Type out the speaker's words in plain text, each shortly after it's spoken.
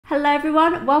Hello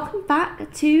everyone, welcome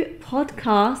back to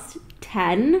podcast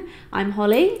 10. I'm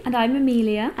Holly. And I'm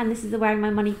Amelia. And this is the Wearing My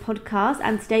Money podcast.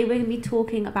 And today we're going to be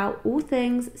talking about all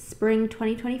things spring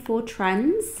 2024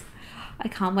 trends. I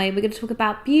can't wait. We're going to talk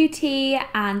about beauty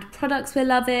and products we're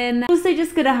loving. Also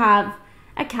just going to have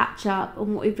a catch up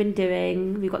on what we've been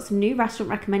doing. We've got some new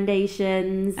restaurant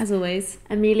recommendations. As always.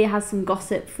 Amelia has some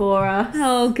gossip for us.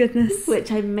 Oh, goodness.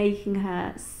 Which I'm making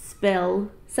her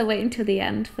spill. So wait until the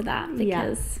end for that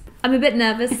because I'm a bit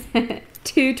nervous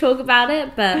to talk about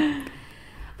it, but...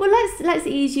 Well, let's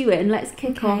ease you in. Let's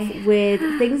kick off with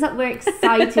things that we're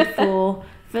excited for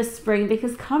spring,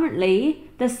 because currently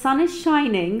the sun is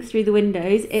shining through the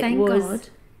windows. It was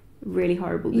really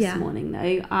horrible this morning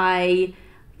though. I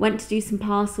went to do some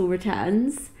parcel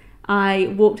returns.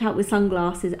 I walked out with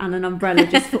sunglasses and an umbrella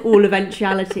just for all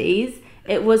eventualities.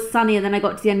 It was sunny, and then I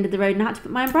got to the end of the road and I had to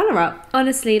put my umbrella up.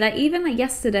 Honestly, even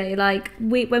yesterday,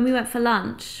 when we went for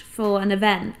lunch for an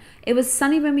event, it was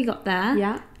sunny when we got there.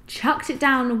 Yeah. Chucked it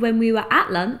down when we were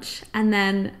at lunch, and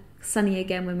then sunny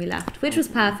again when we left, which was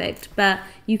perfect. But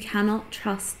you cannot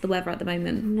trust the weather at the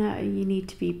moment. No, you need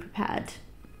to be prepared.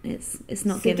 It's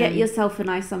not so given. Get yourself a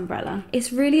nice umbrella.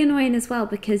 It's really annoying as well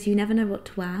because you never know what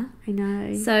to wear. I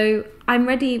know. So I'm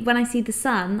ready. When I see the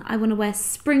sun, I want to wear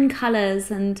spring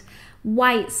colours and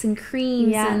whites and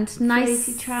creams and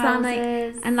nice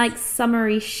trousers and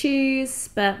summery shoes,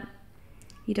 but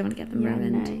you don't want to get them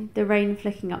ruined. No. The rain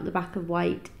flicking up the back of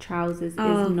white trousers is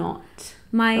not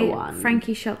my the one.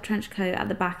 Frankie Shop trench coat at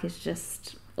the back is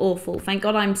just awful. Thank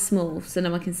God I'm small so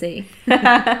no one can see.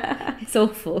 It's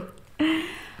awful.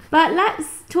 But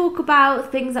let's talk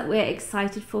about things that we're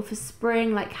excited for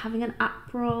spring, like having an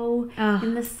Aperol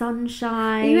in the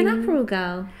sunshine. Are you an Aperol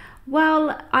girl?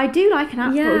 Well, I do like an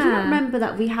Aperol. Yeah. Do you not remember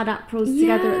that we had Aperols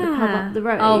together at the pub up the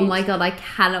road? Oh my God, I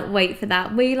cannot wait for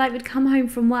that. We'd come home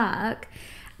from work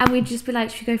and we'd just be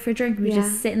like, should we go for a drink? And we'd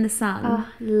just sit in the sun. Oh,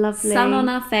 lovely. Sun on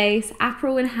our face,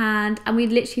 Aperol in hand, and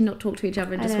we'd literally not talk to each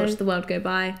other and just watch the world go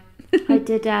by. I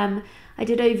did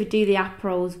overdo the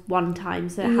Aperols one time,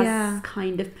 so it has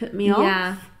kind of put me off.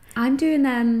 Yeah. I'm doing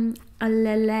a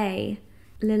Lillet.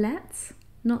 Lillet?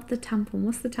 Not the tampon.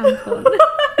 What's the tampon?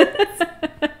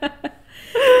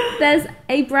 There's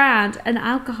a brand, an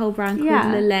alcohol brand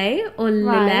called Lillet or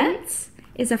Lillet.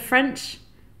 It's a French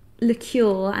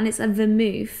liqueur and it's a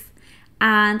vermouth.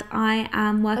 And I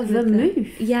am working with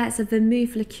vermouth? Yeah, it's a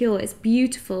vermouth liqueur. It's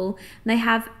beautiful. They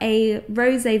have a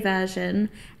rosé version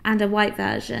and a white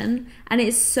version. And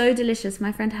it's so delicious.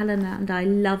 My friend Helena and I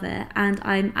love it. And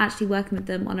I'm actually working with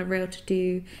them on a reel to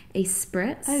do a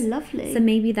spritz. Oh, lovely. So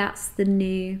maybe that's the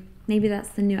new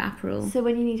Aperol. So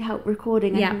when you need help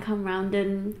recording, I can come round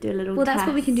and do a little test. That's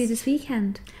what we can do this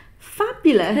weekend.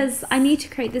 Fabulous. Because I need to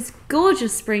create this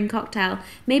gorgeous spring cocktail.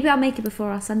 Maybe I'll make it before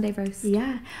our Sunday roast.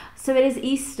 Yeah. So it is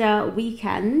Easter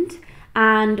weekend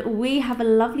and we have a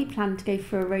lovely plan to go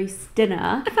for a roast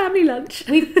dinner. A family lunch.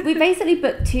 We basically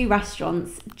booked 2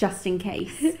 restaurants just in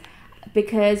case.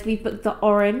 Because we booked the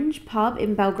Orange pub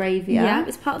in Belgravia. Yeah,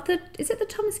 it's part of is it the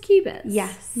Thomas Cubits?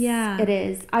 Yes. Yeah. It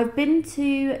is. I've been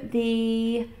to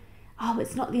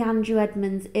it's not the Andrew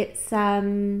Edmonds, it's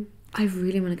I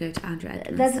really want to go to Andrew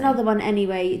Edmonds. There's another one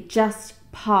anyway, just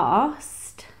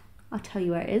past. I'll tell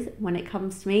you where it is when it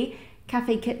comes to me.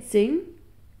 Cafe Kitsune.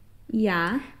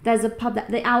 Yeah. There's a pub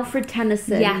the Alfred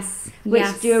Tennyson. Yes.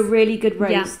 Which do a really good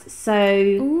roast. Yeah. So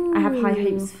Ooh. I have high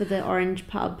hopes for the Orange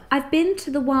pub. I've been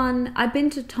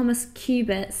to Thomas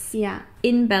Cubits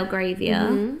in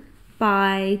Belgravia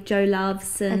by Joe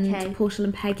Loves and Portia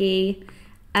and Peggy.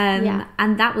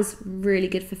 And that was really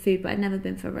good for food, but I've never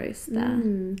been for a roast there.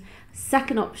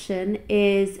 Second option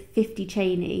is 50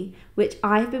 Cheyne, which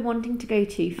I've been wanting to go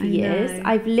to for years.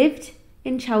 I've lived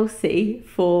in Chelsea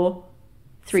for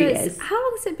 3 years. How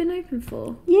long has it been open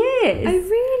for? Years. Oh,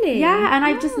 really? Yeah, and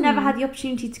I've just never had the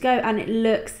opportunity to go, and it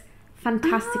looks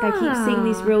fantastic. I keep seeing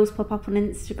these reels pop up on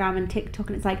Instagram and TikTok,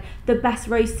 and it's like the best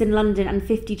roast in London, and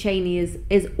 50 Cheyne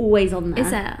is always on there.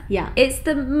 Is it? Yeah. It's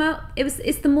the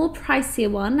more pricier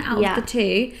one out of the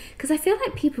 2, because I feel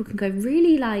like people can go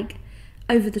really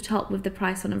over the top with the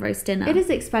price on a roast dinner. It is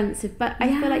expensive, but I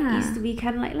feel like Easter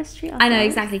weekend, let's treat ourselves. I know,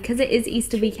 exactly, because it is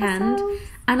Easter weekend.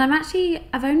 And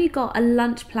I've only got a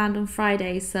lunch planned on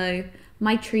Friday, so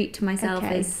my treat to myself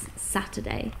is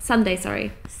Sunday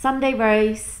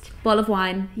roast. Bottle of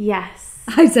wine. Yes.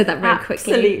 I said that very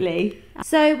quickly. Absolutely.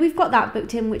 So we've got that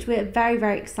booked in, which we're very,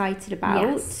 very excited about.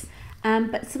 Yes.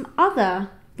 But some other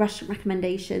restaurant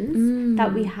recommendations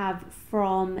that we have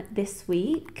from this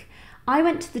week. I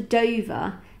went to the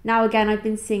Dover. Now, again, I've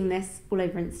been seeing this all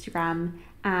over Instagram,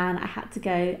 and I had to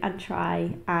go and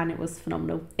try, and it was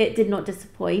phenomenal. It did not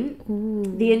disappoint. Ooh.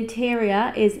 The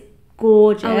interior is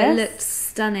gorgeous. Oh, it looked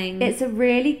stunning. It's a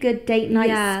really good date night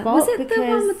spot. Was it the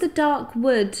one with the dark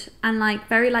wood and like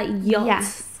very like yacht?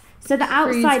 Yes. So the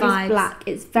outside is black.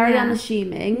 It's very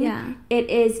unassuming. Yeah. It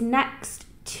is next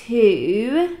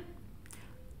to,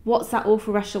 what's that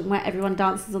awful restaurant where everyone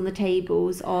dances on the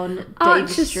tables on Archer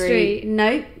Davis Street?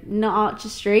 No, not Archer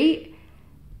Street.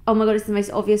 Oh my god, it's the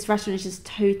most obvious restaurant. It's just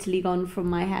totally gone from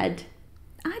my head.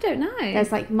 I don't know.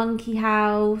 There's like Monkey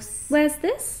House. Where's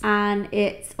this? And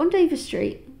it's on Davis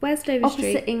Street. Where's Davis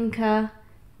Street? Opposite Inca.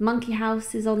 Monkey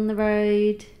House is on the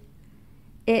road.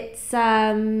 It's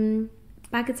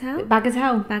Bagatelle?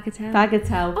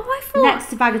 Bagatelle. Oh, I thought next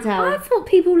to Bagatelle. I thought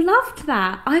people loved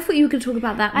that. I thought you were going to talk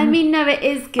about that. I mean, no, it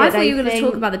is good. I thought you were going to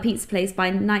talk about the pizza place by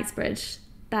Knightsbridge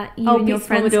that you and your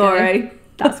friends Pomodoro. go.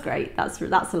 That's great. That's a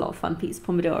lot of fun. Pizza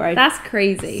Pomodoro. That's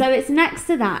crazy. So it's next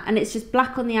to that, and it's just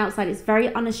black on the outside. It's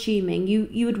very unassuming.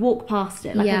 You would walk past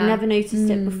it. Like I've never noticed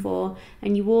it before.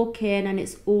 And you walk in, and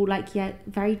it's all like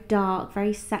very dark,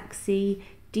 very sexy,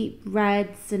 deep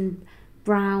reds and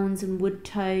browns and wood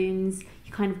tones.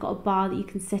 You kind of got a bar that you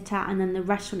can sit at, and then the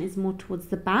restaurant is more towards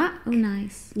the back. Oh,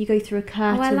 nice. You go through a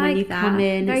curtain I like when you that. come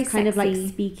in. Very It's kind of like sexy.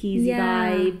 speakeasy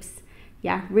vibes.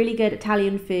 Yeah, really good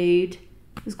Italian food.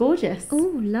 It was gorgeous.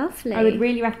 Oh, lovely. I would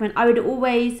really recommend. I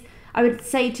would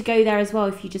say to go there as well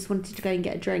if you just wanted to go and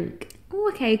get a drink. Oh,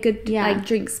 okay. Good like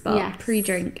drink spot. Yes.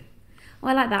 Pre-drink. Oh,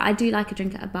 I like that. I do like a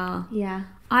drink at a bar. Yeah.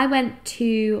 I went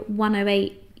to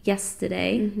 108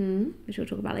 yesterday, which we'll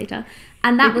talk about later.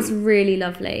 And that was really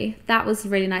lovely. That was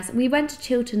really nice. We went to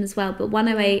Chiltern as well, but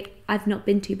 108 I've not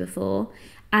been to before.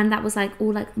 And that was like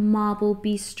all like marble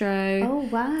bistro. Oh,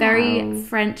 wow. Very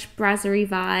French brasserie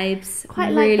vibes.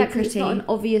 Quite really like that pretty. because it's not an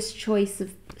obvious choice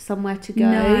of somewhere to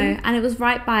go. No, and it was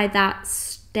right by that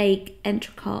steak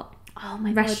entrecôte Oh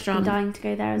my restaurant. God, I'm dying to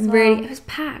go there as well. Really, it was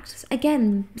packed.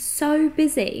 Again, so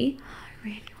busy. I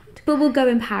really want to. But we'll go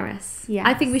in Paris. Yes.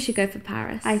 I think we should go for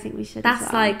Paris. I think we should. That's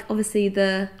as well. like obviously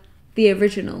the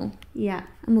original. Yeah.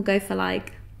 And we'll go for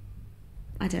like,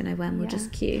 I don't know when. We'll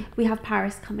just queue. We have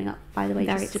Paris coming up, by the way.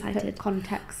 Very just excited. To put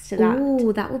context to that.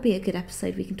 Oh, that will be a good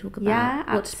episode we can talk about.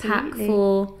 Yeah, what to pack absolutely.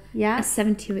 for Yeah. a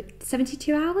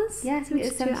 72 hours? Yeah,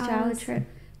 72-hour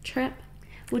trip.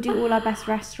 We'll do all our best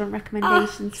restaurant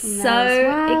recommendations from there So as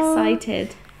well.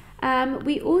 excited.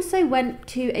 We also went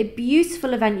to a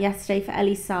beautiful event yesterday for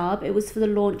Ellie Saab. It was for the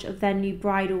launch of their new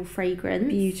bridal fragrance.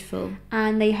 Beautiful.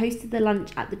 And they hosted the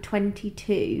lunch at the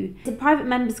 22. It's a private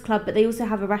members club, but they also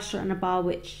have a restaurant and a bar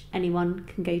which anyone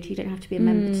can go to. You don't have to be a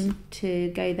member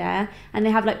to go there. And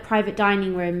they have like private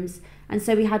dining rooms. And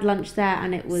so we had lunch there,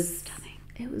 and it was stunning.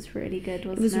 It was really good,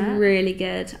 wasn't it? It was really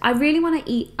good. I really want to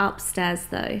eat upstairs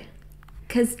though,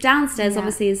 because downstairs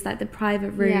obviously is like the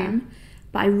private room,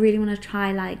 but I really want to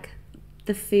try like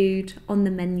the food on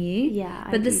the menu. Yeah,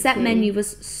 but the set menu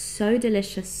was so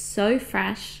delicious, so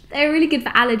fresh. They're really good for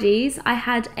allergies. I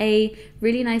had a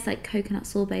really nice like coconut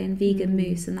sorbet and vegan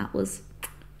mousse, and that was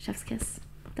chef's kiss.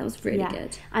 That was really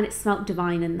good. And it smelt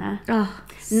divine in there. Oh,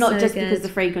 not so just good. because the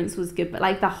fragrance was good, but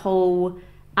like the whole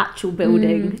actual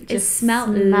building It just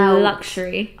smelled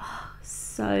luxury.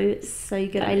 So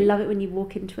good. I love it when you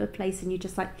walk into a place and you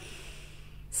just like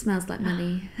smells like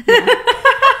money.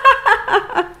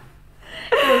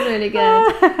 It was really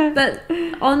good. But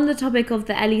on the topic of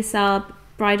the Ellie Saab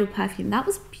bridal perfume, that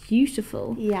was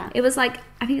beautiful. Yeah. It was like,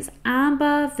 I think it's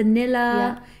amber,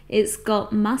 vanilla. It's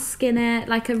got musk in it.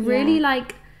 Like a really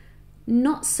like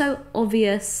not so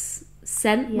obvious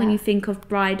scent when you think of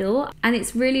bridal. And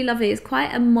it's really lovely. It's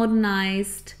quite a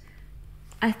modernized,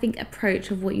 I think, approach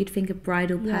of what you'd think a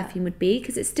bridal perfume would be,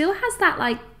 because it still has that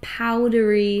like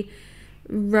powdery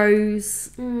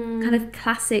rose kind of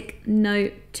classic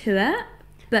note to it,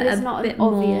 but it's a not bit an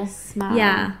more obvious smell.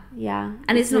 Yeah,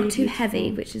 and it's not really too beautiful.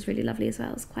 heavy, which is really lovely as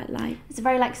well. It's quite light. It's a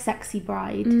very like sexy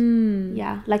bride.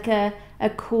 Yeah, like a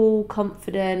cool,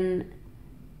 confident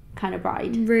kind of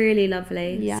bride. Really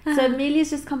lovely. Yeah. So Amelia's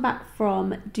just come back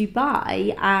from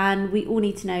Dubai, and we all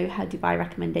need to know her Dubai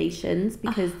recommendations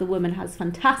because the woman has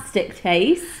fantastic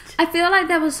taste. I feel like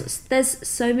there's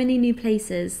so many new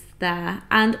places there,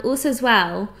 and also as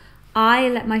well, I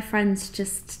let my friends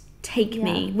just take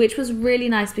me, which was really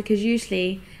nice, because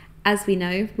usually, as we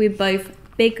know, we're both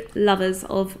big lovers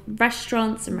of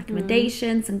restaurants and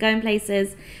recommendations and going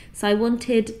places. So I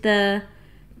wanted the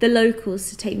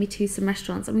locals to take me to some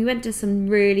restaurants, and we went to some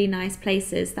really nice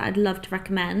places that I'd love to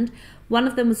recommend. One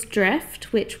of them was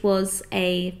Drift, which was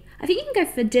I think you can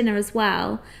go for dinner as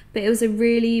well, but it was a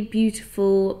really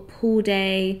beautiful pool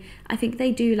day. I think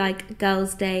they do like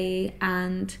girls' day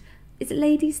and is it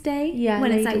Ladies' Day? Yeah,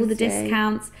 when it's like all the Ladies' Day.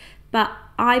 discounts. But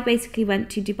I basically went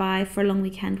to Dubai for a long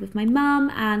weekend with my mum,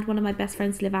 and one of my best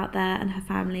friends live out there, and her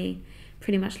family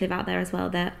pretty much live out there as well.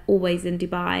 They're always in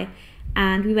Dubai.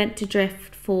 And we went to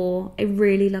Drift for a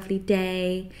really lovely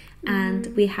day,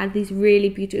 and we had these really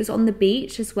beautiful, it was on the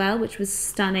beach as well, which was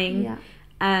stunning. Yeah.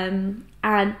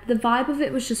 And the vibe of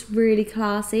it was just really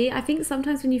classy. I think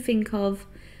sometimes when you think of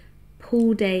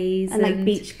pool days and like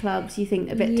beach clubs, you think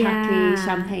a bit tacky,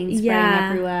 champagne spraying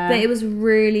everywhere. But it was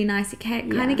really nice. It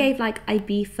kind of gave like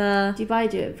Ibiza. Dubai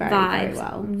do it very, vibes. very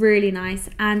well. Really nice.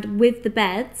 And with the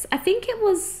beds, I think it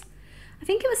was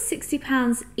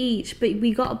 £60 each, but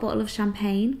we got a bottle of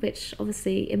champagne, which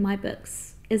obviously in my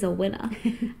books is a winner.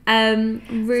 Really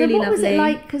so what lovely. was it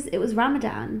like? Because it was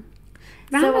Ramadan.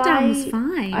 Ramadan was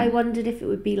fine. I wondered if it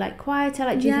would be like quieter.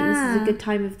 Like, do you think this is a good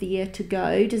time of the year to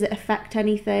go? Does it affect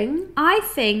anything? I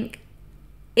think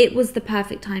it was the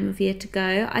perfect time of year to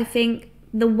go. I think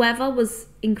the weather was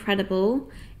incredible.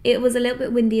 It was a little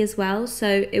bit windy as well, so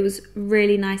it was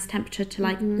really nice temperature to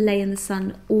like lay in the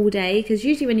sun all day. Because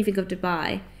usually when you think of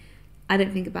Dubai, I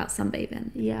don't think about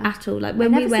sunbathing at all. Like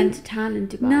when we went to tan in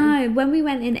Dubai. No, when we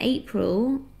went in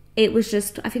April, it was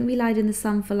just, I think we lied in the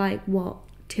sun for like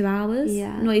 2 hours,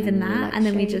 not even that, like, and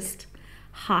then we just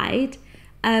hide.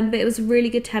 But it was a really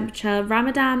good temperature.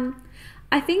 Ramadan,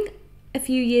 I think a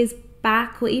few years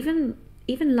back, or even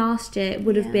last year, it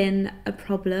would have been a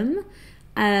problem.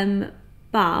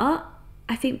 But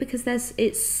I think because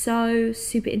it's so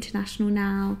super international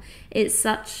now, it's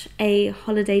such a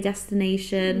holiday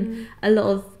destination. A lot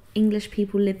of English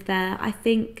people live there. I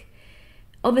think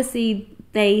obviously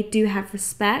they do have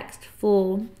respect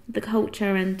for the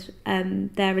culture and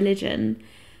their religion,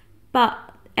 but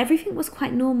everything was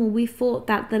quite normal. We thought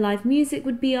that the live music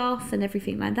would be off and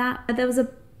everything like that. There was a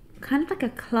kind of like a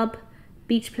club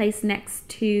beach place next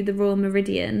to the Royal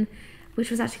Meridian,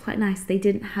 which was actually quite nice. They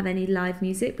didn't have any live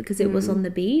music because it was on the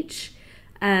beach.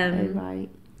 Right.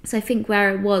 So I think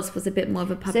where it was a bit more of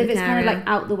a public area. So if it's kind of like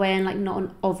out the way and like not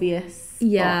an obvious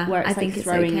spot where it's I think like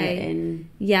throwing it in.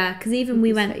 Yeah, because even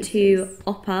we went to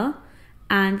Oppa,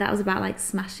 and that was about like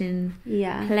smashing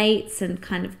plates and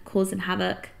kind of causing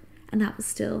havoc, and that was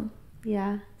still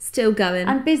going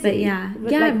and busy.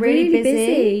 But like really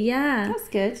busy. Yeah, that's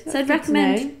good. So I'd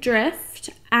recommend Drift.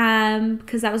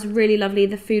 Because that was really lovely.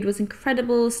 The food was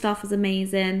incredible, staff was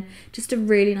amazing, just a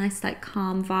really nice like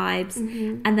calm vibes.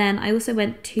 And then I also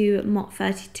went to Mott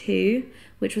 32,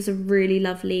 which was a really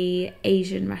lovely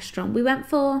Asian restaurant. We went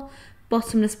for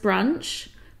bottomless brunch,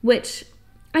 which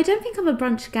I don't think I'm a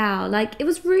brunch gal. Like, it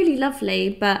was really lovely,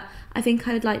 but I think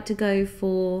I would like to go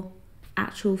for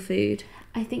actual food.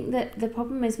 I think that the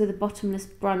problem is with a bottomless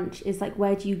brunch is like,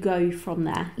 where do you go from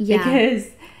there? Yeah.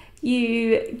 Because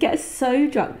you get so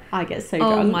drunk. I get so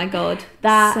drunk. Oh my God.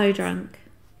 So drunk.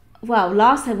 Well,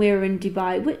 last time we were in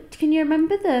Dubai, can you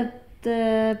remember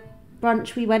the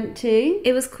brunch we went to?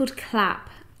 It was called Clap.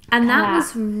 And that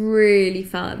was really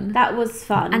fun. That was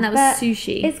fun. And that was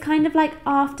sushi. It's kind of like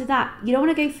after that, you don't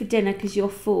want to go for dinner because you're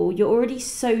full. You're already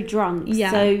so drunk.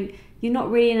 Yeah. So you're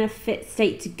not really in a fit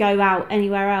state to go out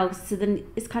anywhere else. So then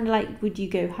it's kind of like, would you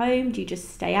go home? Do you just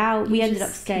stay out? We ended up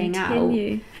staying out.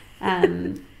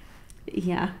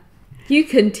 Yeah. You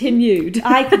continued.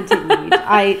 I continued.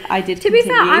 I did To be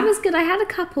fair, I was good. I had a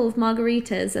couple of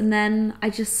margaritas and then I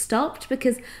just stopped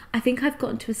because I think I've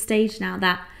gotten to a stage now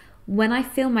that when I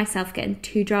feel myself getting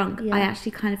too drunk, I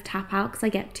actually kind of tap out because I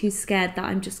get too scared that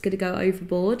I'm just going to go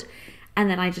overboard, and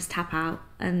then I just tap out.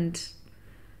 And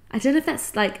I don't know if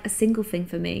that's like a single thing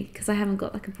for me because I haven't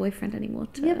got like a boyfriend anymore.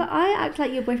 Yeah, but I act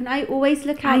like your boyfriend. I always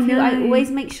look out for you. I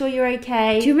always make sure you're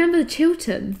okay. Do you remember the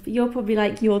Chiltern? You're probably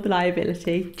like, you're the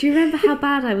liability. Do you remember how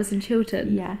bad I was in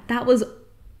Chiltern? Yeah. That was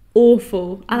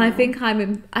awful. And I think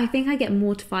I get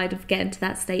mortified of getting to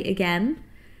that state again.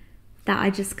 That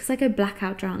I just, because I go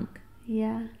blackout drunk.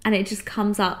 Yeah. And it just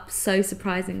comes up so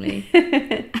surprisingly.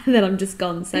 And then I'm just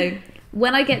gone. So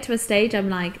when I get to a stage, I'm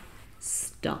like,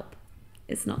 stop.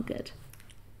 It's not good.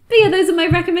 But yeah, those are my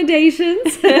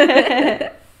recommendations.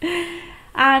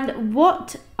 And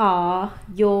what are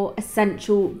your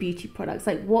essential beauty products?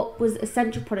 Like, what was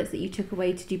essential products that you took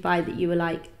away to Dubai that you were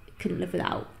like, couldn't live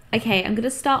without? Okay, I'm going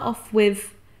to start off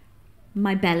with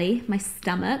my belly, my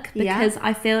stomach, because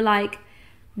I feel like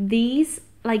these,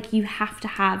 like, you have to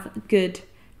have good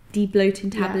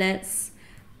de-bloating tablets,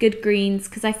 good greens,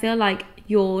 because I feel like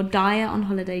your diet on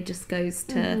holiday just goes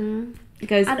to...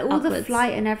 goes and all upwards. The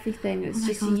flight and everything, it's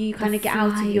just you kind of get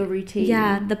out of your routine.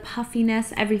 Yeah, the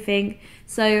puffiness, everything.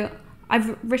 So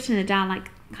I've written it down, like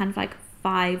kind of like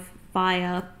 5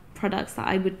 fire products that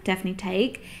I would definitely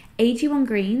take. AG1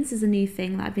 greens is a new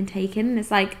thing that I've been taking, and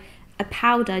it's like a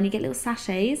powder, and you get little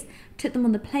sachets. Took them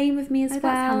on the plane with me as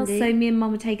well. So me and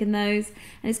Mum were taking those,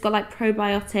 and it's got like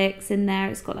probiotics in there.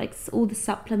 It's got like all the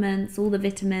supplements, all the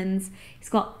vitamins. It's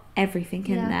got everything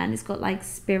in there, and it's got like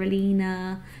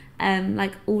spirulina,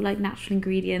 like all like natural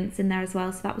ingredients in there as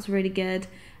well. So that was really good.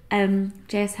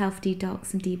 JS Health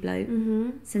Detox and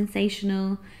Debloat,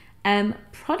 sensational.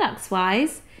 Products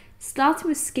wise, starting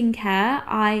with skincare,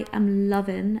 I am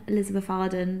loving Elizabeth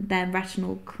Arden, their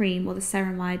retinol cream or the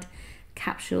ceramide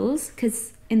capsules,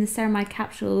 because in the ceramide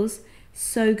capsules,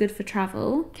 so good for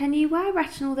travel. Can you wear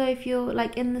retinol though if you're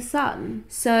like in the sun?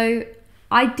 So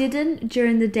I didn't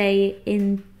during the day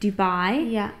in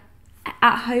Dubai. Yeah.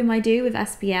 At home I do with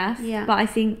SPF. Yeah. But I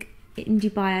think in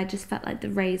Dubai I just felt like the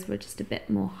rays were just a bit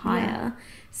more higher.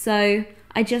 So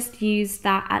I just used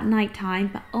that at night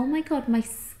time. But oh my god, my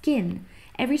skin,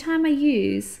 every time I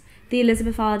use the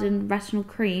Elizabeth Arden retinol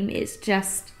cream, it's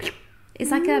just... It's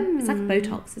like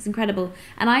Botox. It's incredible.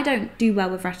 And I don't do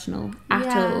well with retinol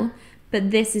at all.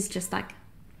 But this is just like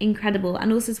incredible.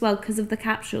 And also as well, because of the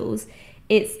capsules,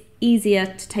 it's easier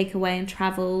to take away and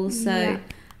travel. So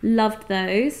loved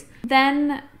those.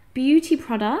 Then beauty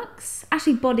products.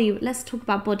 Actually body. Let's talk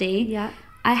about body. Yeah.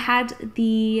 I had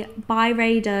the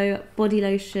Byredo body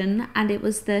lotion, and it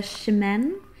was the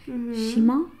Cheyne.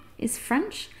 Cheyne is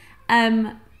French.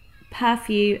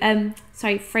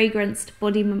 Fragranced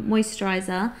body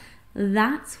moisturizer.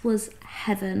 That was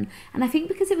heaven. And I think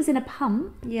because it was in a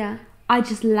pump, I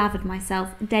just lathered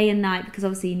myself day and night, because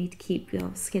obviously you need to keep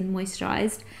your skin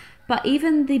moisturized. But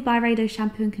even the Byredo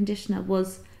shampoo and conditioner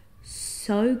was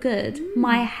so good.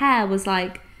 My hair was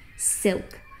like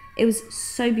silk. It was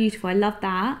so beautiful. I love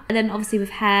that. And then obviously with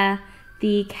hair,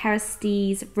 the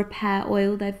Kerastase Repair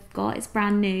Oil they've got, it's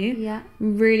brand new. Yeah.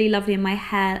 Really lovely, and my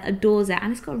hair adores it.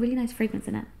 And it's got a really nice fragrance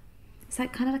in it. It's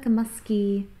like kind of like a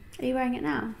musky... Are you wearing it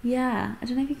now? Yeah. I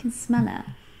don't know if you can smell it.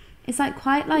 It's like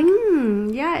quite like...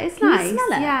 yeah, it's nice. You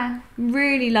smell it? Yeah.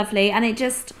 Really lovely. And it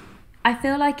just... I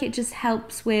feel like it just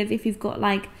helps with if you've got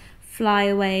like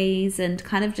flyaways and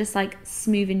kind of just like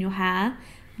smoothing your hair.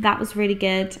 That was really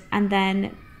good. And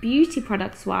then beauty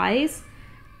products wise...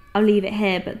 I'll leave it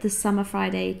here, but the Summer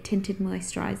Friday Tinted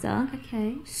Moisturiser.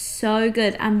 Okay. So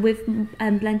good. And with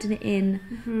blending it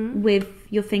in with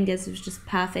your fingers was just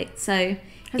perfect. So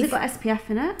has it got SPF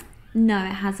in it? No,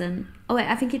 it hasn't. Oh wait,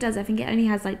 I think it does. I think it only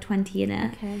has like 20 in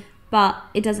it. Okay. But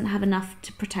it doesn't have enough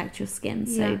to protect your skin.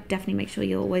 So definitely make sure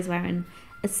you're always wearing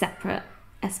a separate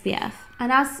SPF.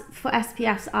 And as for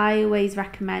SPFs, I always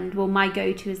recommend, well, my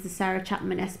go-to is the Sarah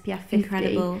Chapman SPF 50.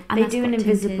 Incredible. And they do an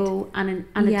invisible and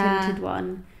a tinted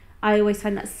one. I always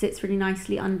find that sits really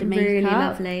nicely under makeup. Really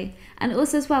lovely. And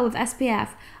also as well with SPF,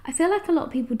 I feel like a lot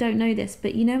of people don't know this,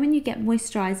 but you know when you get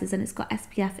moisturisers and it's got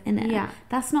SPF in it,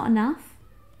 that's not enough.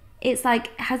 It's like,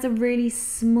 it has a really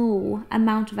small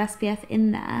amount of SPF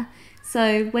in there.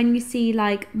 So when you see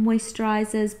like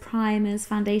moisturisers, primers,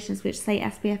 foundations which say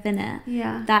SPF in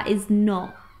it, that is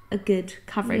not a good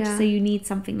coverage. So you need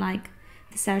something like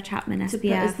the Sarah Chapman SPF. To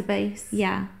put as the base.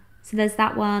 Yeah. So there's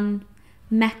that one.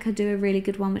 Mecca do a really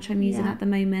good one, which I'm using at the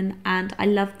moment, and I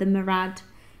love the Murad.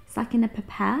 It's like in a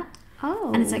pipette.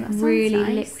 Oh, and it's like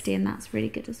really liquidy, and that's really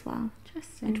good as well.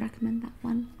 Interesting. I'd recommend that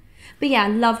one. But yeah, I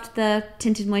loved the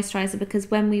tinted moisturizer, because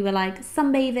when we were like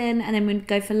sunbathing and then we'd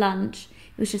go for lunch,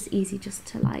 it was just easy just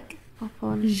to like pop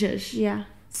on. Zhuzh. Yeah.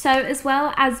 So as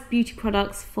well as beauty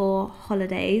products for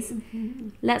holidays,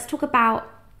 let's talk about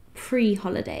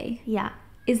pre-holiday. Yeah.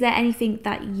 Is there anything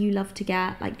that you love to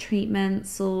get, like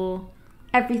treatments or...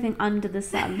 Everything under the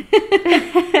sun.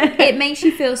 It makes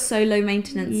you feel so low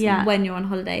maintenance when you're on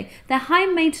holiday. They're high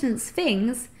maintenance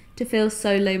things to feel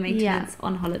so low maintenance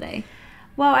on holiday.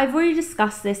 Well, I've already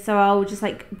discussed this, so I'll just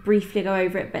like briefly go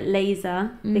over it, but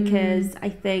laser, because I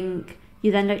think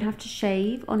you then don't have to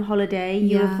shave on holiday.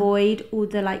 You avoid all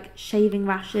the like shaving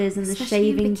rashes and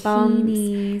especially the shaving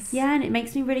bumps. Yeah, and it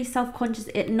makes me really self-conscious.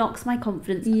 It knocks my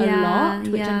confidence a lot,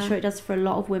 which I'm sure it does for a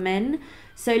lot of women.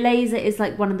 So laser is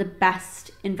like one of the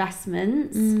best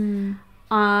investments.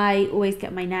 I always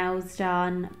get my nails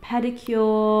done,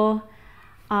 pedicure.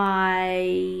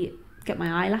 I get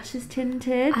my eyelashes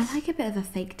tinted. I like a bit of a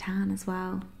fake tan as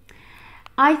well.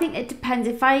 I think it depends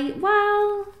if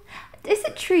is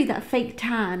it true that a fake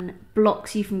tan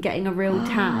blocks you from getting a real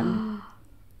tan?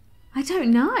 I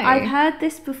don't know. I've heard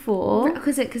this before.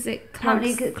 Because it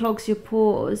apparently it clogs your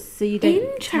pores, so you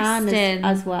don't tan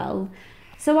as well.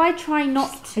 So I try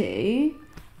not to,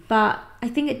 but I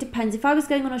think it depends. If I was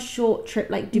going on a short trip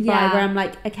like Dubai, where I'm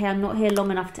like, okay, I'm not here long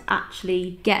enough to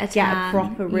actually get a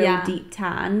proper, real deep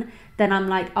tan, then I'm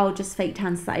like, I'll just fake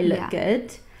tan so that I look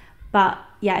good. But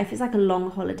yeah, if it's like a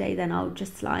long holiday, then I'll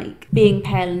just like being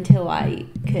pale until I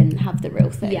can have the real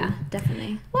thing. Yeah,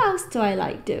 definitely. What else do I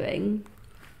like doing?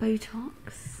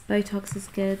 Botox. Botox is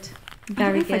good. I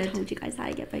Very don't know good. if I told you guys that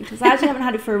I get Botox. I actually haven't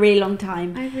had it for a really long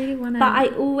time. I really want to. But I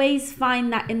always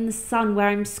find that in the sun where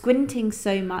I'm squinting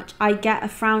so much, I get a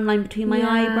frown line between my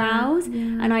eyebrows.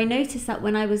 Yeah. And I noticed that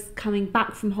when I was coming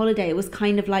back from holiday, it was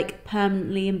kind of like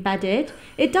permanently embedded.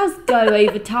 It does go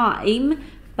over time,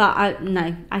 but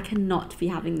I cannot be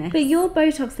having this. But your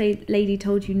Botox lady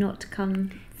told you not to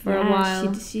come for a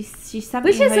while. She sent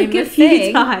Which me is home a good few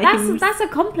thing. times. That's a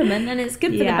compliment, and it's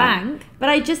good for the bank. But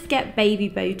I just get baby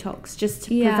Botox just to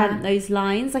prevent those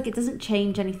lines. Like, it doesn't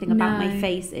change anything about my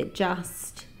face. It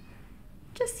just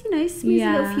smooths a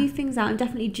little few things out. I'm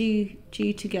definitely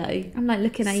due to go. I'm like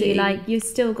looking at you like you've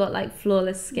still got like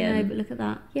flawless skin. No, but look at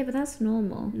that. Yeah, but that's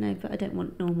normal. No, but I don't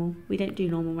want normal. We don't do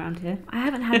normal around here. I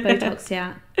haven't had Botox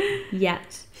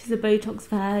yet. She's a Botox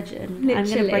virgin. Literally. I'm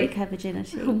going to break her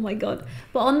virginity. Oh my god.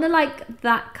 But on the like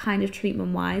that kind of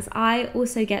treatment wise, I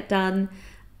also get done.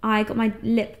 I got my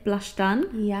lip blush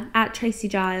done at Tracy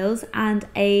Giles and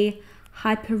a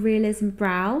hyperrealism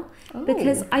brow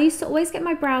because I used to always get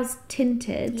my brows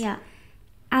tinted. Yeah.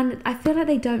 And I feel like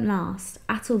they don't last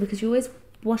at all because you always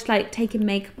wash like taking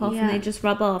makeup off and they just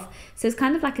rub off. So it's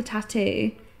kind of like a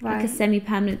tattoo, like a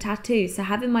semi-permanent tattoo. So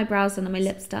having my brows done and my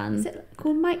lips done. Is it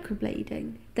called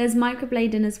microblading? There's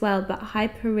microblading as well, but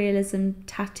hyperrealism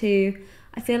tattoo,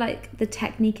 I feel like the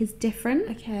technique is different.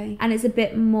 Okay. And it's a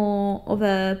bit more of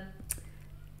a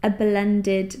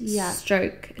blended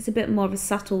stroke. It's a bit more of a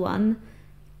subtle one.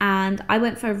 And I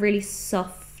went for a really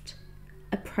soft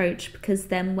approach because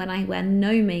then when I wear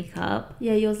no makeup...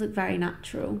 Yeah, yours look very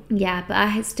natural. Yeah, but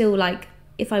I still like,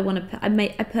 if I want to put...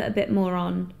 I put a bit more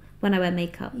on when I wear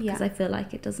makeup because I feel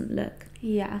like it doesn't look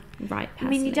right personally. I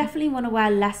mean, you definitely want to wear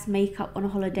less makeup on a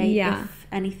holiday if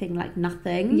anything, like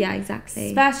nothing. Yeah, exactly.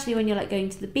 Especially when you're like going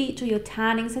to the beach or you're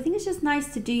tanning. So I think it's just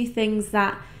nice to do things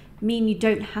that mean you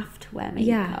don't have to wear makeup.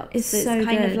 Yeah, it's so it's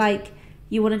kind of like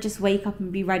you want to just wake up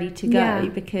and be ready to go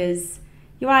because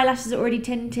your eyelashes are already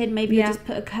tinted. Maybe you just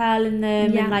put a curl in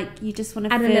them and like you just want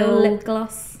to add a little lip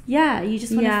gloss. Yeah, you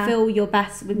just want to feel your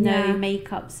best with no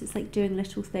makeup. So it's like doing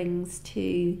little things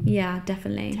to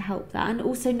definitely to help that. And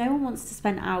also, no one wants to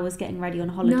spend hours getting ready on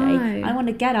holiday. No. I want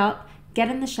to get up, get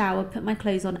in the shower, put my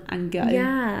clothes on, and go.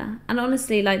 Yeah, and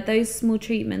honestly, like those small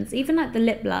treatments, even like the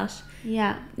lip blush.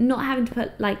 Yeah, not having to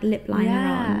put like lip liner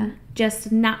on,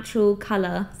 just natural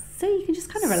colour. So you can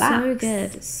just kind of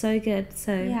relax. So good.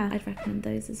 So I'd recommend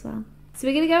those as well. So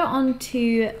we're going to go on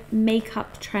to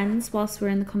makeup trends whilst we're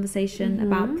in the conversation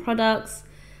about products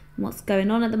and what's going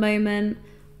on at the moment.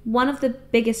 One of the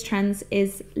biggest trends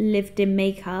is lived-in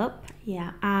makeup.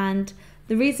 Yeah. And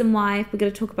the reason why we're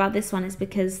going to talk about this one is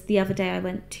because the other day I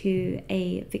went to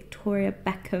a Victoria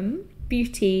Beckham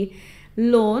beauty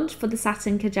launch for the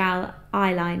Satin Kajal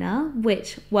eyeliner,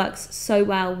 which works so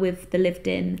well with the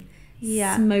lived-in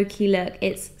smoky look.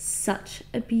 It's such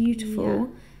a beautiful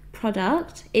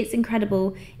product. It's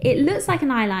incredible. It looks like an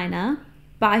eyeliner,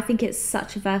 but I think it's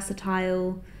such a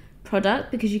versatile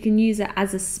product because you can use it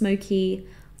as a smoky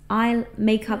eye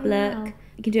makeup look.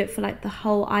 You can do it for like the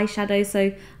whole eyeshadow.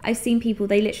 So I've seen people,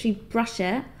 they literally brush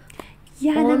it.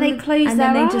 Yeah, and then they close their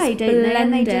eye, don't they?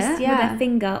 And they just with their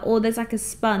finger, or there's like a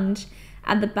sponge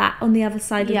at the back on the other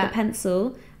side of the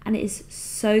pencil, and it is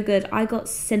so good. I got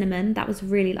cinnamon. That was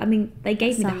really, I mean, they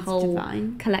gave me the whole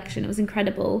collection. It was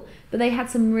incredible. But they had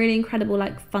some really incredible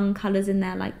like fun colours in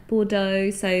there, like Bordeaux,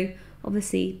 so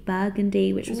obviously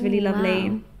burgundy, which was really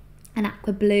lovely, and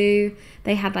aqua blue.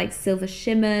 They had like silver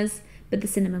shimmers, but the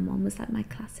cinnamon one was like my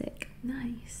classic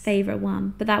favourite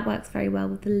one. But that works very well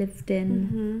with the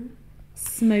lived-in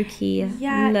smoky look.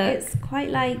 It's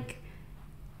quite like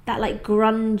that like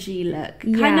grungy look,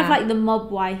 kind of like the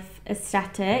mob wife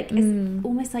aesthetic. It's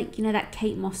almost like, you know, that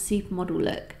Kate Moss supermodel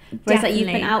look, whereas like you've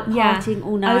been out partying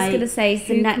all night. I was gonna say,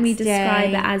 who can we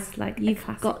describe it as? Like you've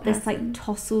got this like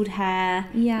tousled hair,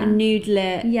 a nude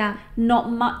lip,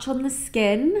 not much on the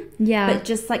skin, but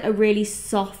just like a really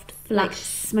soft, like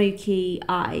smoky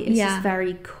eye. It's just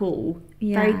very cool.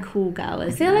 Very cool girl,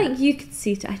 isn't I feel like you could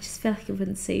suit it. I just feel like it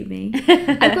wouldn't suit me.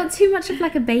 I've got too much of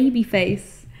like a baby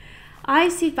face. I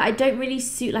suit, but I don't really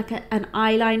suit like an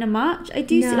eyeliner much. I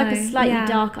do suit like a slightly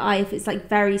dark eye if it's like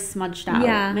very smudged out.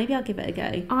 Yeah. Maybe I'll give it a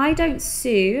go. I don't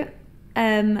suit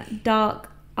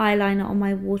dark eyeliner on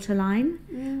my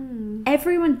waterline.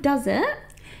 Everyone does it.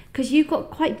 Because you've got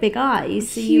quite big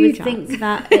eyes, so you would think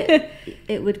that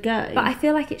it would go. But I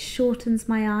feel like it shortens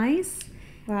my eyes.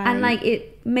 Right. And like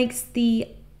it makes the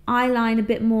eyeline a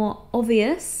bit more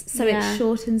obvious, so it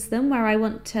shortens them, where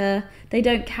they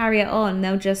don't carry it on,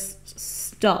 they'll just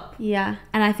stop. Yeah.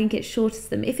 And I think it shortens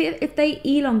them. If they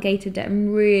elongated it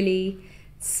and really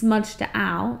smudged it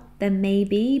out, then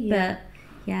maybe, but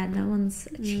yeah, no one's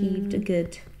achieved a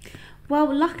good.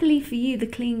 Well, luckily for you, the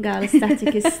clean girl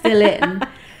aesthetic is still in.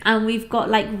 And we've got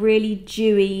like really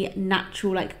dewy,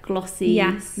 natural, like glossy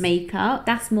makeup.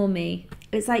 That's more me.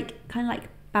 It's like kind of like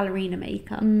ballerina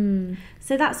makeup.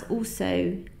 So that's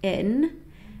also in.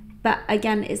 But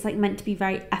again, it's like meant to be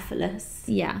very effortless.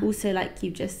 Yeah. Also, like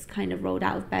you just kind of rolled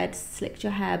out of bed, slicked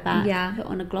your hair back, put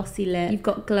on a glossy lip. You've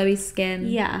got glowy skin.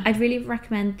 Yeah. I'd really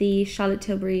recommend the Charlotte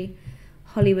Tilbury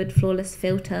Hollywood Flawless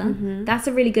Filter. That's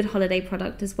a really good holiday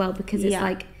product as well, because it's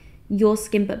like your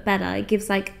skin but better. It gives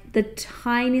like the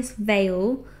tiniest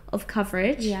veil of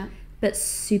coverage, but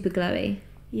super glowy.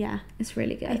 Yeah. It's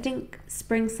really good. I think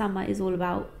spring, summer is all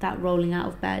about that rolling out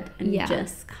of bed and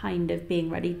just kind of being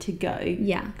ready to go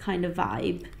kind of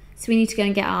vibe. So we need to go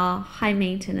and get our high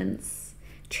maintenance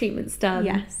treatments done.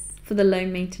 Yes. For the low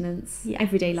maintenance,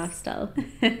 everyday lifestyle.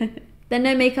 Then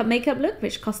no makeup look,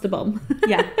 which cost a bomb.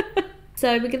 Yeah.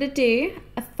 So we're going to do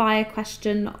a fire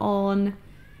question on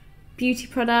beauty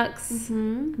products,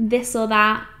 this or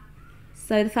that.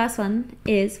 So the first one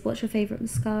is, what's your favourite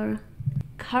mascara?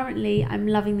 Currently, I'm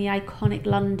loving the Iconic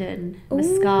London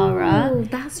mascara. Oh,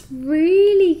 that's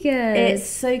really good. It's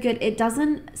so good. It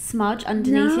doesn't smudge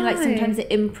underneath you. Like sometimes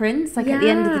it imprints. Like at the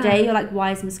end of the day, you're like,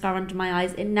 why is mascara under my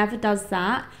eyes? It never does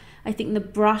that. I think the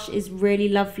brush is really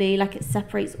lovely. Like it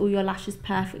separates all your lashes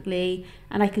perfectly,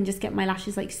 and I can just get my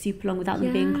lashes like super long without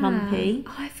them being clumpy.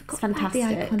 Oh, I forgot about the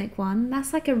Iconic one.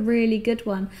 That's like a really good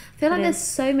one. I feel like there's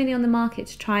so many on the market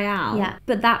to try out. Yeah.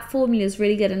 But that formula is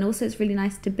really good, and also it's really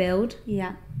nice to build.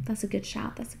 Yeah. That's a good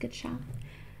shout.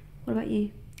 What about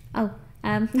you? Oh,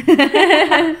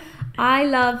 I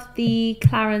love the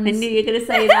Clarins. I knew you were going to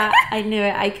say that. I knew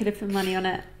it. I could have put money on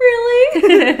it.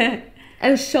 Really? I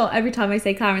was shocked every time I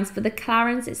say Clarins, but the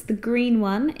Clarins, it's the green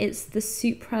one. It's the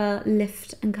Supra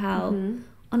Lift and Curl.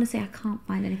 Honestly, I can't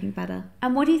find anything better.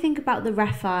 And what do you think about the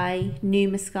Refi new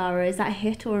mascara? Is that a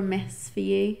hit or a miss for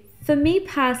you? For me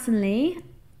personally,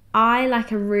 I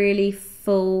like a really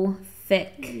full,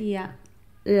 thick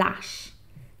lash.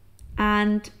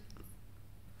 And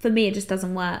for me, it just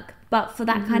doesn't work. But for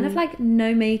that kind of like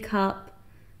no makeup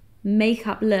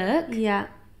look,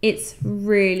 it's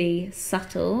really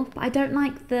subtle. But I don't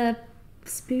like the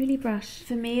spoolie brush.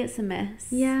 For me, it's a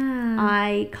miss. Yeah.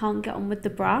 I can't get on with the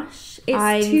brush.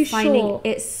 I'm too short.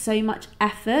 It's so much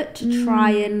effort to try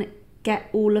and get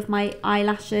all of my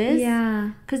eyelashes.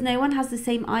 Yeah. Because no one has the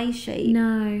same eye shape.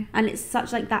 No. And it's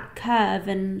such like that curve,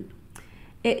 and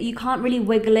you can't really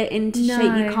wiggle it into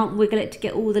shape. You can't wiggle it to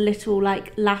get all the little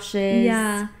like lashes.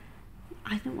 Yeah.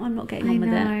 I'm not getting on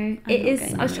with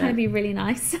it. I was trying to be really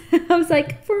nice. I was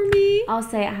like, for me. I'll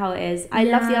say it how it is. I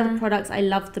love the other products. I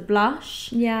love the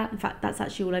blush. Yeah. In fact, that's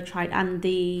actually all I've tried. And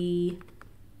the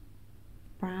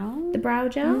brow? The brow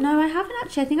gel? No, I haven't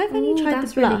actually. I think I've only tried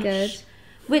the blush. Really good.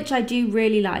 Which I do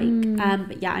really like.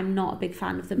 But yeah, I'm not a big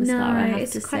fan of the mascara, I have to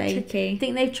say. It's quite tricky. I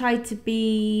think they've tried to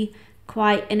be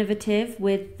quite innovative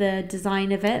with the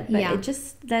design of it, but it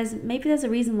just there's a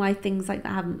reason why things like that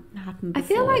haven't happened before. I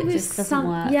feel like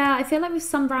with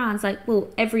some brands, like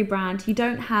every brand, you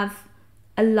don't have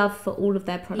a love for all of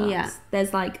their products.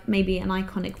 There's like maybe an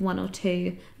iconic one or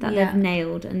two that they've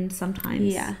nailed, and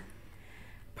sometimes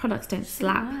products don't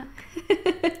slap.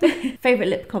 Favorite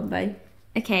lip combo?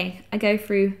 Okay, I go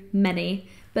through many,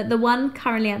 but the one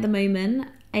currently at the moment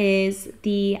is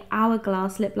the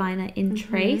Hourglass lip liner in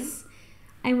Trace.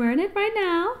 I'm wearing it right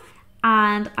now,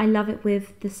 and I love it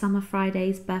with the Summer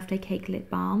Fridays Birthday Cake Lip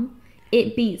Balm.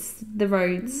 It beats the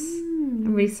Rhodes.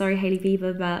 I'm really sorry, Hailey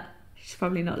Bieber, but she's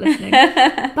probably not listening.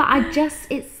 But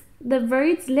the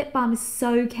Rhodes lip balm is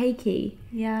so cakey.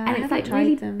 Yeah, and it's like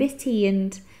really bitty,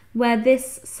 and where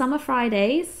this Summer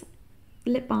Fridays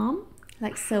lip balm,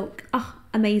 like silk. Oh,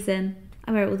 amazing.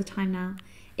 I wear it all the time now.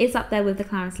 It's up there with the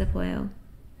Clarins lip oil.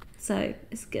 So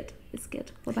it's good. It's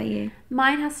good. What about you?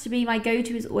 Mine has to be, my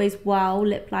go-to is always Wow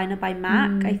lip liner by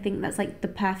MAC. I think that's like the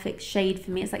perfect shade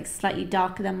for me. It's like slightly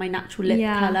darker than my natural lip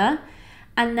colour.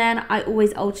 And then I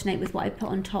always alternate with what I put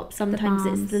on top. Sometimes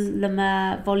it's the La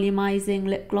Mer volumizing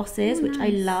lip glosses, which I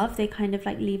love. They kind of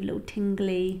like leave a little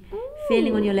tingly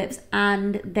feeling on your lips,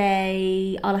 and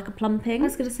they are like a plumping. I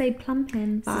was going to say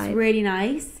plumping vibe. So it's really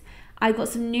nice. I got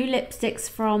some new lipsticks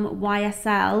from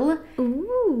YSL.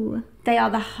 Ooh. They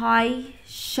are the High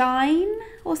Shine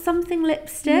or something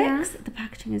lipsticks. Yeah. The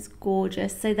packaging is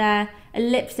gorgeous. So they're a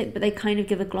lipstick, but they kind of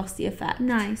give a glossy effect.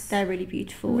 Nice. They're really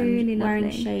beautiful. Really and lovely.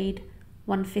 Wearing shade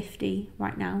 £150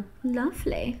 right now.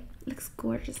 Lovely. Looks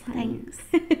gorgeous, honey.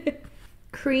 Thanks.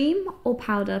 Cream or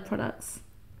powder products?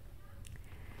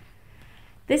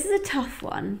 This is a tough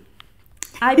one.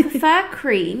 I prefer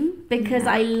cream because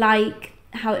I like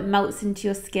how it melts into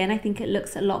your skin. I think it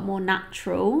looks a lot more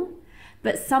natural.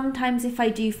 But sometimes if I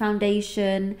do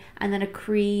foundation and then a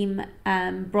cream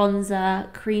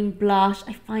bronzer, cream blush,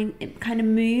 I find it kind of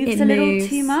moves a little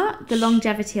too much. The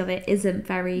longevity of it isn't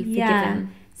very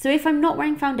forgiving. So if I'm not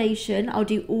wearing foundation, I'll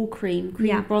do all cream.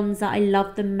 Cream bronzer. I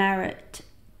love the Merit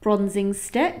bronzing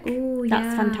stick. Ooh,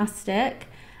 that's fantastic.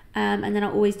 And then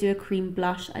I'll always do a cream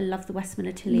blush. I love the Westman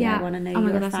Atelier one. I know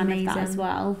you're a fan of that as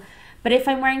well. But if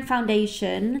I'm wearing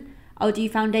foundation, I'll do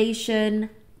foundation,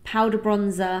 powder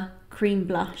bronzer, cream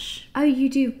blush. Oh, you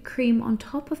do cream on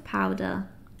top of powder?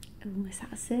 Oh, is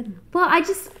that a sin? Well,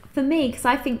 for me, because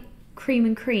I think cream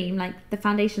and cream, like the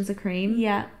foundation's a cream.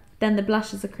 Yeah. Then the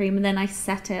blush is a cream, and then I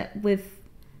set it with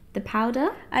the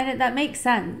powder. I know, that makes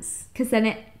sense. Because then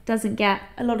it doesn't get...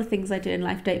 A lot of things I do in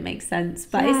life don't make sense,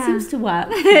 but it seems to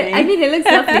work for me. I mean, it looks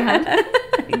lovely, hun.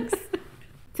 Thanks.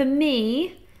 For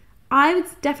me, I would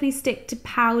definitely stick to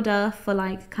powder for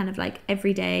like kind of like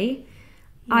every day.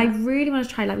 Yeah. I really want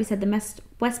to try, like we said, the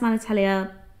Westman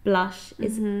Atelier blush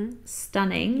is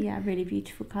stunning. Yeah, really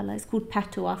beautiful colour. It's called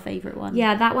Petal, our favourite one.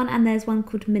 Yeah, that one, and there's one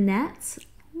called Minette.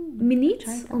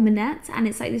 Minette, and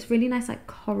it's like this really nice like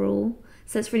coral.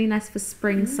 So it's really nice for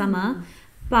spring, summer.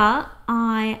 But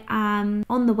I am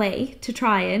on the way to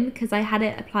trying, because I had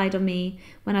it applied on me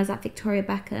when I was at Victoria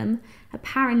Beckham.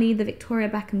 Apparently the Victoria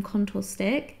Beckham contour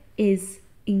stick is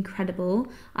incredible.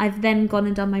 I've then gone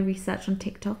and done my research on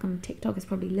TikTok, and TikTok is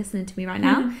probably listening to me right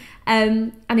now.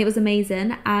 And it was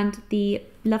amazing. And the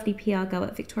lovely PR girl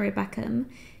at Victoria Beckham,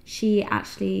 she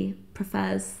actually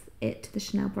prefers it to the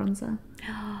Chanel bronzer.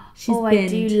 She's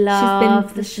been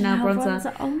the Chanel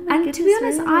bronzer. Oh my and to be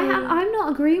honest, really? I'm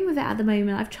not agreeing with it at the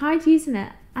moment. I've tried using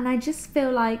it, and I just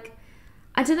feel like,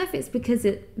 I don't know if it's because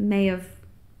it may have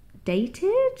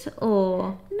dated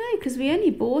or... No, because we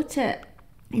only bought it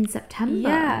in September.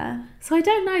 Yeah. So I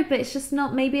don't know, but it's just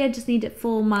not... Maybe I just need it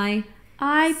for my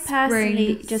I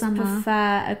personally spring, just summer.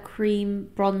 prefer a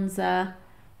cream bronzer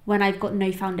when I've got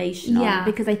no foundation on,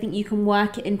 because I think you can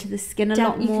work it into the skin a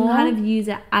lot more. You can kind of use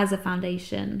it as a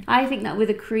foundation. I think that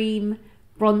with a cream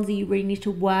bronzer, you really need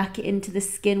to work it into the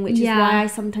skin, which is why I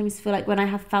sometimes feel like when I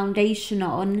have foundation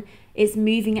on, it's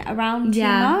moving it around too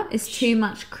much. It's too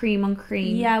much cream on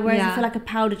cream. Yeah, whereas I feel like a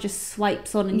powder just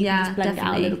swipes on and you can just blend it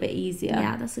out a little bit easier.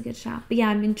 Yeah, that's a good shout. But yeah,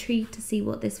 I'm intrigued to see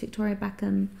what this Victoria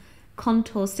Beckham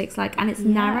contour stick's like. And it's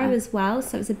narrow as well,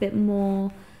 so it's a bit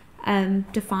more...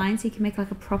 defined, so you can make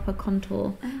like a proper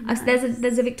contour. Nice.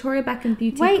 There's a Victoria Beckham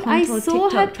beauty contour I saw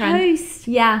TikTok her trend. post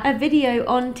a video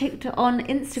on TikTok, on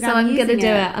Instagram. So I'm gonna do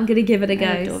it. I'm gonna give it a go.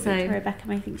 I adore so Victoria Beckham.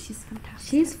 I think she's fantastic.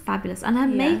 She's fabulous, and her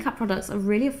makeup products are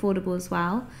really affordable as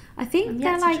well. I think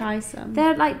they're like try some.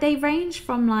 They're like, they range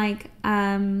from like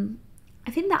I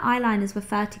think the eyeliners were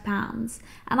 £30,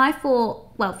 and I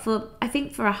thought, well, I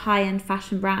think for a high-end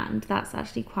fashion brand, that's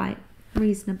actually quite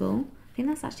reasonable. I think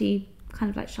that's actually kind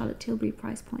of like Charlotte Tilbury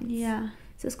price points. Yeah.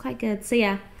 So it's quite good. So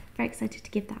yeah, very excited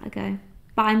to give that a go.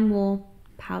 But I'm more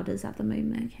powders at the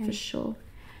moment, for sure.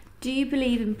 Do you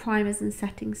believe in primers and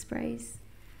setting sprays?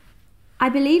 I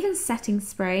believe in setting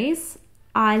sprays.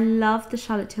 I love the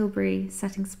Charlotte Tilbury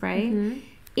setting spray.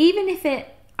 Even if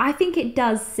I think it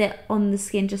does sit on the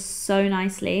skin just so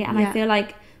nicely. And I feel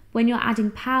like when you're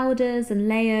adding powders and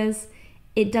layers,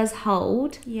 it does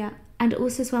hold. Yeah. And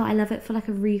also as well, I love it for like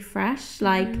a refresh.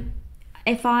 Like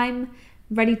if I'm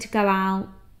ready to go out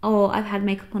or I've had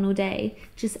makeup on all day,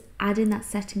 just adding that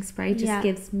setting spray just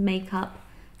gives makeup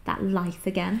that life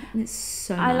again, and it's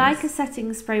so nice. I like a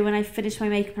setting spray when I finish my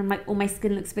makeup and all my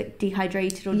skin looks a bit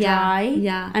dehydrated or dry,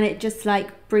 and it just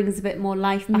like brings a bit more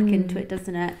life back into it,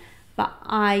 doesn't it? But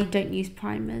I don't use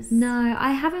primers. No,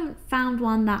 I haven't found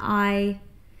one that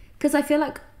because I feel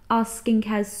like our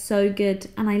skincare is so good,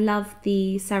 and I love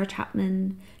the Sarah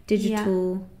Chapman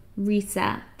digital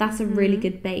reset. That's a really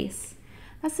good base.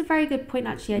 That's a very good point,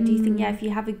 actually. I do think, if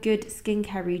you have a good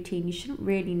skincare routine, you shouldn't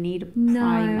really need a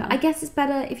primer. No, I guess it's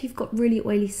better if you've got really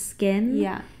oily skin.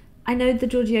 Yeah. I know the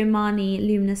Giorgio Armani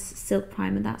Luminous Silk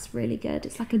Primer, that's really good.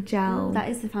 It's like a gel. Oh, that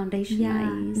is the foundation that I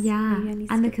use. Yeah,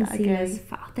 and the concealers.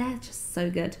 They're just so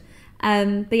good.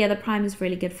 But yeah, the primer's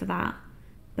really good for that.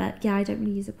 But yeah, I don't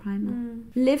really use a primer.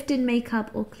 Lived in makeup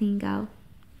or clean girl?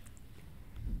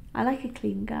 I like a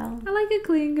clean girl. I like a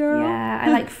clean girl. Yeah, I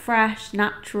like fresh,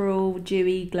 natural,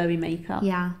 dewy, glowy makeup.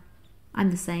 Yeah, I'm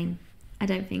the same. I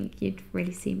don't think you'd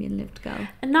really see me in lived girl.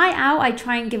 A night out, I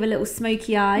try and give a little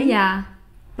smoky eye. Yeah.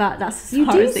 But that's as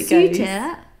far as it goes. You do suit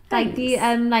it. Like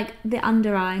the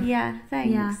under eye. Yeah,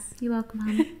 thanks. Yeah, you're welcome,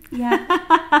 honey. Yeah,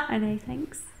 I know,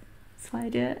 thanks. That's why I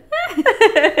do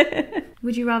it.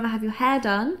 Would you rather have your hair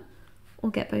done or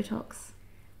get Botox?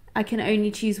 I can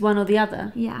only choose one or the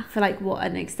other. Yeah. For like what,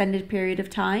 an extended period of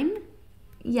time?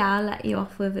 Yeah, I'll let you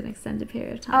off with an extended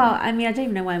period of time. Oh, I mean, I don't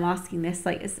even know why I'm asking this.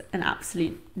 Like, it's an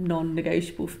absolute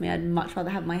non-negotiable for me. I'd much rather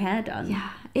have my hair done.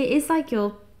 Yeah, it is like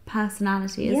your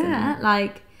personality, isn't it?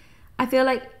 Like, I feel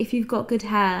like if you've got good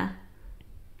hair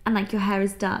and like your hair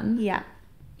is done, yeah,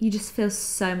 you just feel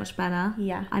so much better.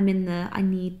 Yeah. I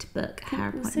need to book a hair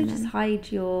appointment. Also just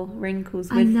hide your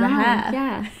wrinkles with the hair.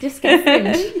 Yeah, just get a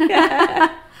fringe.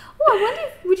 Yeah. Oh, I wonder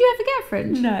would you ever get a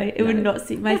fringe? No, it would not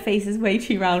suit. My face is way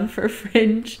too round for a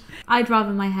fringe. I'd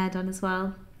rather my hair done as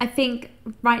well. I think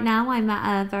right now I'm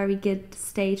at a very good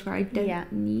stage where I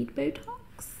don't need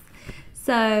Botox.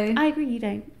 So I agree, you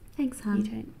don't. Thanks, hon.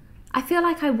 You don't. I feel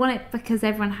like I want it because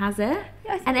everyone has it.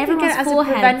 Yeah, I think and you everyone's get it as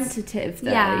forehead. a preventative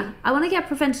though. Yeah. I want to get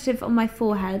preventative on my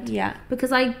forehead. Yeah.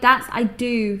 Because I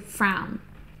do frown.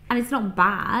 And it's not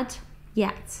bad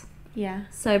yet. Yeah.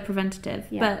 So preventative.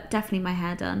 Yeah. But definitely my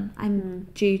hair done. I'm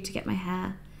due to get my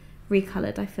hair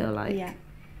recoloured, I feel like. Yeah.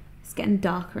 It's getting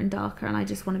darker and darker and I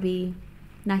just want to be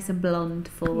nice and blonde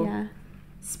for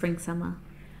spring, summer.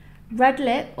 Red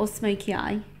lip or smoky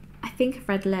eye? I think a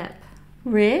red lip.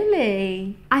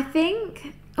 Really? I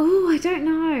think... Oh, I don't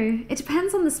know. It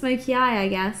depends on the smoky eye, I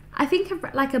guess. I think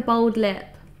like a bold lip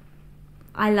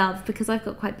I love because I've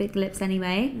got quite big lips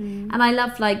anyway. And I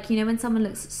love like, you know, when someone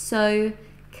looks so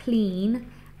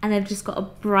clean and they've just got a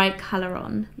bright colour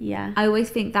on. Yeah. I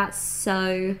always think that's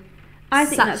so... I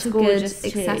think such that's a gorgeous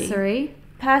good too. accessory.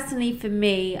 Personally, for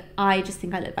me, I just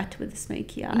think I look better with a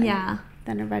smoky eye. Yeah.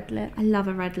 Than a red lip. I love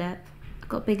a red lip. I've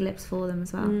got big lips for them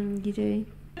as well. You do.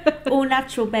 All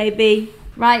natural, baby.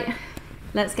 Right.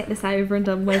 Let's get this over and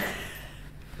done with.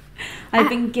 I've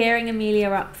been gearing Amelia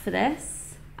up for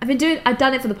this. I've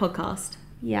done it for the podcast.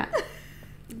 Yeah.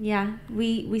 Yeah.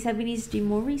 We said we needed to do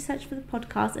more research for the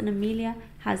podcast and Amelia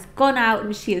has gone out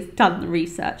and she has done the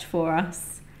research for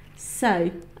us.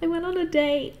 So I went on a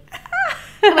date.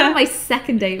 I went on my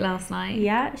second date last night.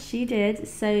 Yeah, she did.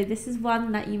 So this is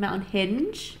one that you met on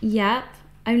Hinge. Yep.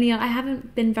 Only I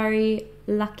haven't been very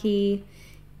lucky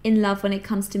in love when it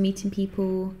comes to meeting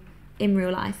people in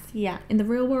real life. Yeah. In the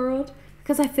real world.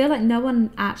 Because I feel like no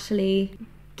one actually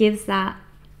gives that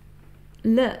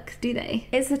look, do they?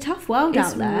 It's a tough world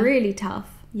out there. It's really tough.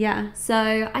 Yeah.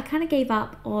 So I kind of gave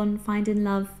up on finding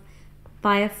love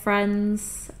via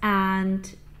friends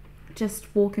and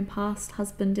just walking past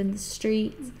husband in the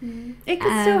street. It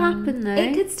could still happen though.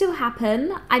 It could still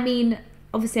happen. I mean,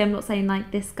 obviously I'm not saying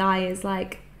like this guy is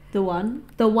like the one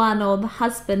or the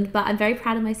husband, but I'm very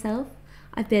proud of myself.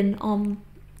 I've been on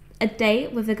a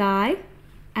date with a guy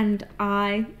and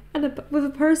with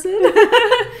a person.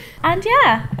 And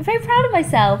yeah, I'm very proud of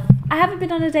myself. I haven't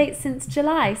been on a date since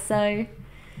July, so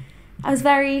I was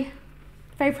very,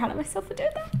 very proud of myself for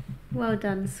doing that. Well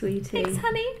done, sweetie. Thanks,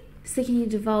 honey. So can you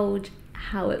divulge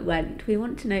how it went? We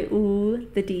want to know all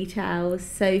the details.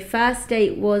 So first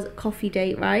date was coffee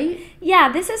date, right?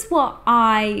 Yeah, this is what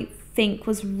I think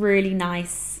was really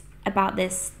nice about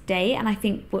this date, and I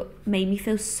think what made me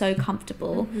feel so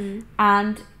comfortable.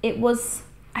 And it was,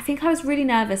 I think I was really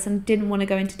nervous and didn't want to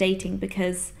go into dating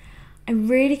because I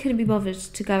really couldn't be bothered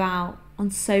to go out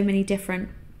on so many different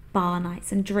bar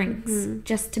nights and drinks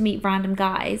just to meet random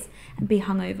guys and be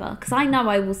hungover, because I know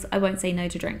I won't say no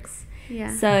to drinks.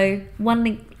 Yeah. So one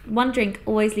drink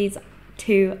always leads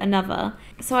to another.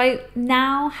 So I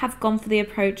now have gone for the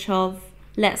approach of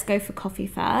let's go for coffee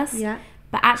first. Yeah.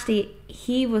 But actually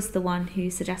he was the one who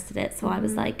suggested it, so I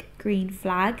was like green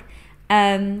flag.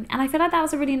 And I feel like that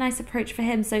was a really nice approach for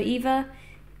him. So either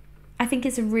I think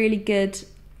it's a really good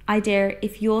idea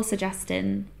if you're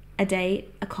suggesting a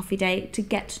coffee date, to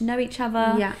get to know each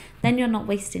other. Yeah. Then you're not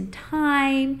wasting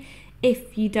time.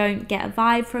 If you don't get a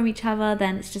vibe from each other,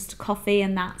 then it's just a coffee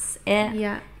and that's it.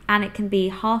 Yeah. And it can be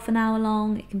half an hour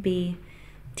long, it can be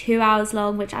 2 hours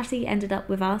long, which actually ended up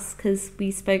with us because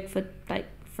we spoke for like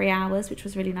 3 hours, which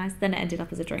was really nice. Then it ended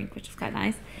up as a drink, which was quite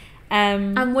nice.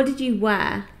 And what did you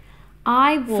wear?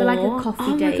 I wore for like a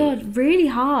coffee date? Oh my god, really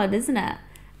hard, isn't it?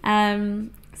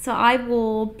 So I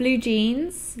wore blue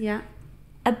jeans. Yeah.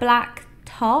 A black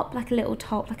top, like a little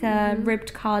top, like a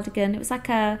ribbed cardigan. It was like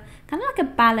a kind of like a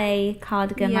ballet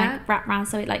cardigan, like wrapped around,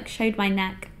 so it like showed my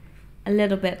neck a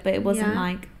little bit, but it wasn't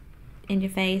like in your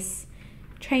face.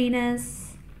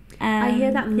 Trainers. I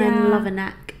hear that men love a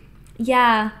neck.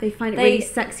 Yeah, They find it really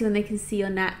sexy when they can see your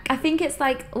neck. I think it's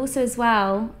like also as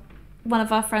well, one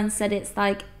of our friends said it's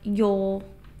like you're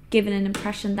giving an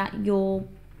impression that you're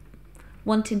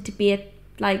wanting to be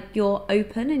like you're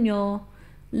open and you're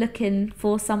looking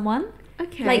for someone.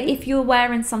 Okay. Like if you're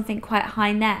wearing something quite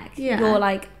high neck, you're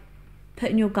like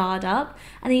putting your guard up.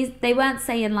 And they weren't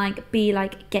saying like be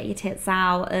like get your tits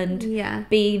out and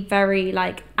be very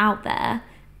like out there,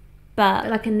 but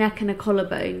like a neck and a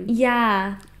collarbone.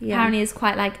 Apparently is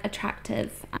quite like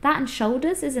attractive. That and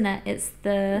shoulders, isn't it? It's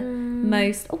the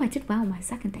most. Oh, I did well on my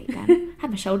second date then.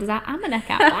 Had my shoulders out and my neck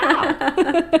out.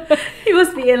 Wow. You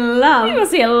must be in love. You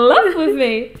must be in love with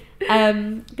me.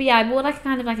 But yeah, I wore like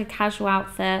kind of like a casual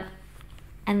outfit,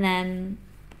 and then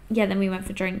we went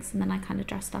for drinks, and then I kind of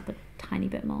dressed up a tiny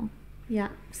bit more. Yeah.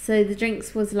 So the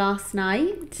drinks was last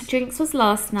night.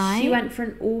 She went for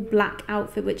an all black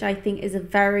outfit, which I think is a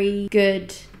very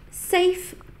good,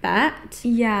 safe bet.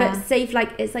 Yeah. But safe,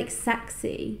 like, it's like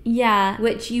sexy. Yeah.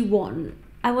 Which you want.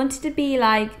 I wanted to be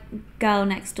like girl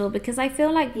next door because I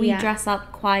feel like we dress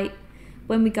up quite,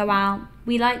 when we go out,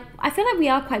 I feel like we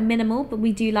are quite minimal, but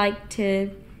we do like to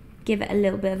give it a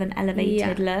little bit of an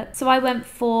elevated look. So I went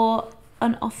for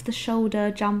an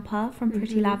off-the-shoulder jumper from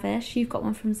Pretty Lavish. You've got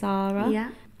one from Zara. Yeah.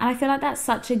 And I feel like that's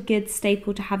such a good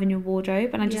staple to have in your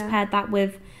wardrobe. And I just paired that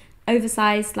with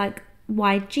oversized, like,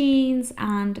 wide jeans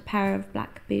and a pair of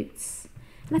black boots.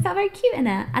 And I felt very cute in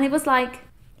it. And it was like,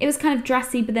 it was kind of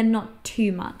dressy, but then not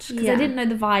too much. Because I didn't know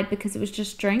the vibe because it was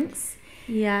just drinks.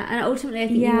 Yeah, and ultimately I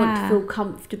think you want to feel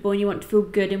comfortable and you want to feel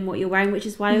good in what you're wearing, which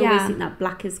is why I always think that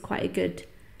black is quite a good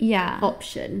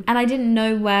option. And I didn't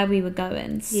know where we were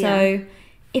going, so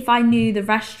if I knew the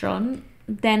restaurant,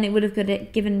 then it would have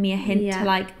given me a hint to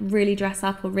like really dress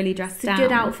up or really dress down. It's a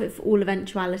good outfit for all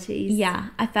eventualities. Yeah,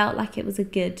 I felt like it was a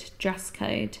good dress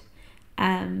code,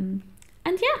 and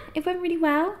yeah, it went really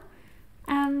well,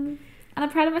 and I'm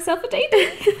proud of myself for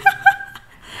dating.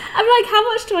 I'm like,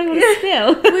 how much do I want to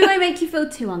spill? We won't make you feel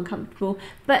too uncomfortable,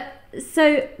 but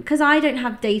so, because I don't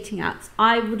have dating apps,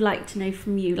 I would like to know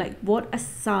from you, like, what are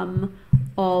some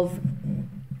of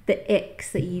the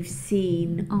icks that you've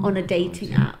seen on a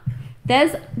dating app?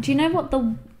 Do you know what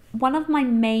one of my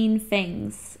main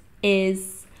things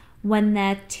is when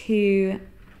they're too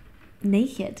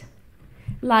naked?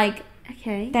 Like,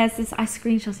 there's this, I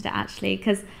screenshotted it actually,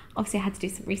 because obviously I had to do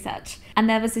some research. And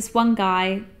there was this one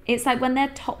guy, it's like when they're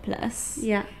topless.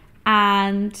 Yeah.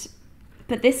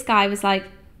 But this guy was like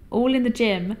all in the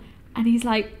gym and he's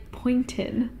like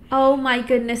pointing. Oh my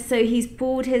goodness. So he's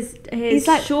pulled his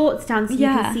like, shorts down so you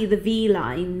can see the V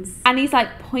lines. And he's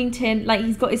like pointing, like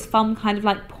he's got his thumb kind of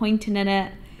like pointing in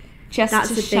it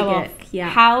just to show off. Yeah.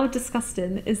 How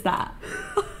disgusting is that?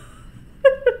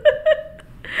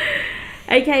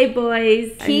 Okay,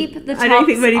 boys. Keep the tops on. I don't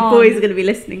think many boys are going to be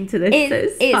listening to this.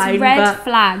 It's fine, red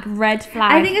flag.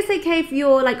 I think it's okay if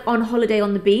you're like on holiday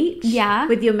on the beach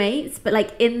with your mates, but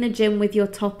like in the gym with your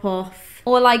top off.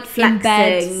 Or like flexing. In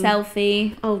bed,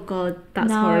 selfie. Oh God,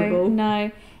 that's horrible.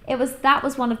 No, that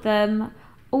was one of them.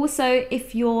 Also,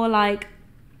 if you're like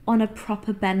on a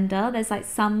proper bender, there's like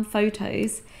some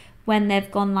photos when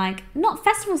they've gone like, not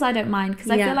festivals I don't mind,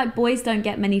 because I feel like boys don't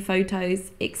get many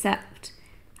photos except...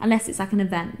 unless it's like an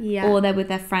event or they're with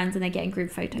their friends and they're getting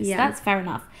group photos. So that's fair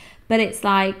enough. But it's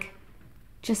like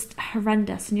just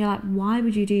horrendous. And you're like, why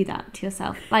would you do that to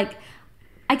yourself? Like,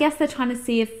 I guess they're trying to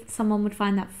see if someone would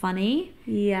find that funny.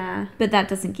 Yeah. But that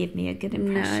doesn't give me a good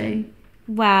impression.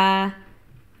 No. Where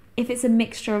if it's a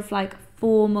mixture of like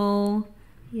formal,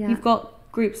 you've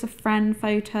got groups of friend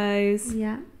photos.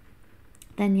 Yeah.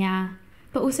 Then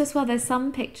But also as well, there's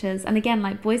some pictures, and again,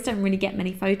 like boys don't really get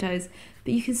many photos,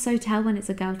 but you can so tell when it's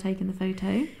a girl taking the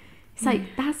photo. It's like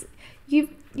that's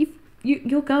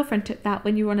your girlfriend took that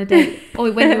when you were on a date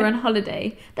or when you were on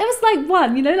holiday. There was like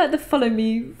one, you know, like the follow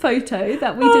me photo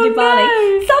that we did in Bali.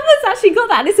 No. Someone's actually got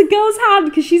that, and it's a girl's hand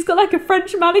because she's got like a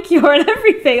French manicure and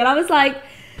everything. And I was like,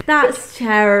 that's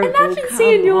terrible. Imagine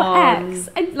seeing your ex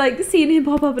and like seeing him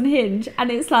pop up on Hinge, and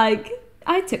it's like,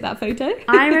 I took that photo.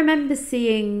 I remember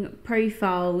seeing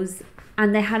profiles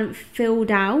and they hadn't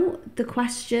filled out the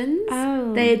questions.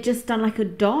 Oh. They had just done like a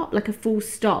dot, like a full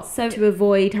stop to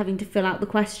avoid having to fill out the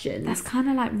questions. That's kind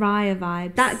of like Raya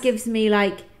vibes. That gives me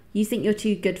like, you think you're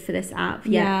too good for this app.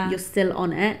 Yeah. You're still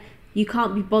on it. You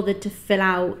can't be bothered to fill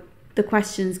out the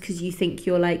questions because you think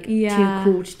you're like too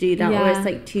cool to do that or it's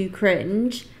like too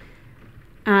cringe.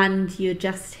 And you're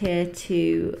just here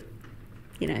to,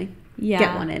 you know...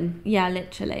 get one in. Yeah,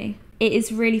 literally. It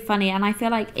is really funny, and I feel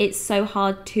like it's so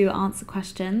hard to answer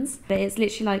questions, but it's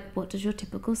literally like, what does your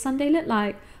typical Sunday look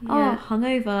like? Oh,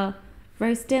 hungover,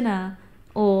 roast dinner,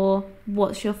 or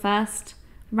what's your first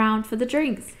round for the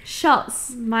drinks?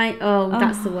 Shots.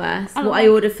 That's the worst. What I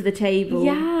order for the table.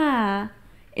 Yeah,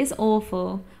 it's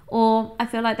awful. Or I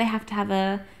feel like they have to have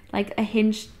a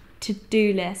Hinge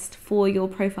to-do list for your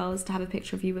profiles to have a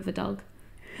picture of you with a dog.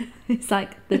 It's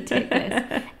like the tick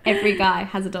list. Every guy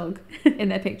has a dog in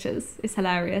their pictures. It's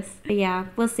hilarious. But yeah,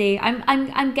 we'll see.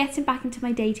 I'm getting back into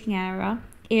my dating era.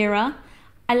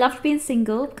 I loved being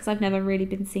single because I've never really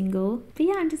been single. But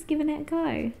yeah, I'm just giving it a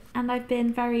go. And I've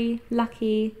been very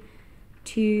lucky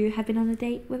to have been on a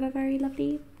date with a very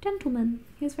lovely gentleman.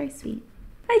 He was very sweet.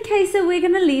 Okay, so we're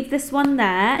going to leave this one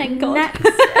there. Thank God. Next,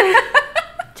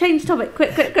 change topic,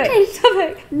 quick. Change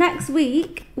topic. Next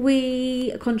week,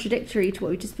 contradictory to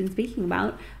what we've just been speaking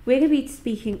about, we're going to be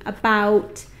speaking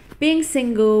about being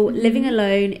single, living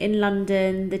alone in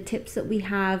London, the tips that we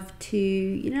have to,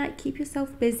 you know, like keep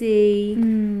yourself busy.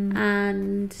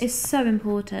 And it's so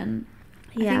important.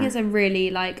 I think it's a really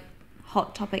like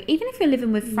hot topic. Even if you're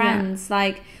living with friends,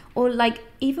 if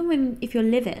you're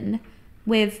living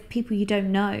with people you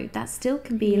don't know, that still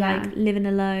can be like living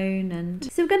alone.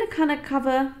 And so we're going to kind of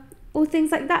cover all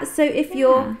things like that. So if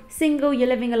you're single, you're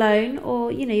living alone,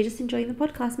 or you know, you're just enjoying the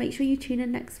podcast, make sure you tune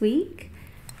in next week.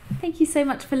 Thank you so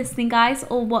much for listening, guys,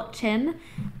 or watching,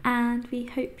 and we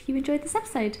hope you enjoyed this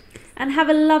episode. And have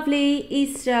a lovely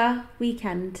Easter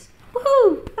weekend.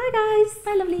 Woohoo! Bye, guys.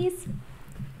 Bye, lovelies.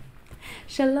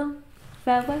 Shalom,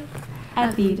 farewell,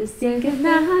 Auf Wiedersehen, good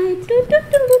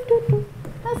night.